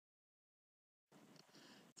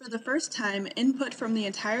For the first time, input from the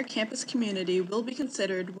entire campus community will be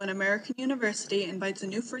considered when American University invites a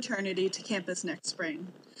new fraternity to campus next spring.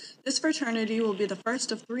 This fraternity will be the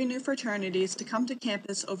first of 3 new fraternities to come to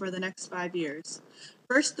campus over the next 5 years.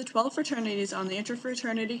 First, the 12 fraternities on the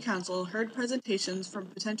Interfraternity Council heard presentations from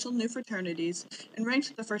potential new fraternities and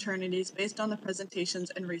ranked the fraternities based on the presentations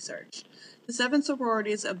and research. The 7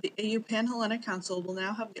 sororities of the AU Panhellenic Council will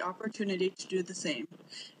now have the opportunity to do the same.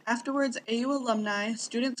 Afterwards, AU alumni,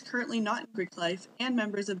 students currently not in Greek life, and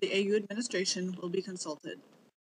members of the AU administration will be consulted.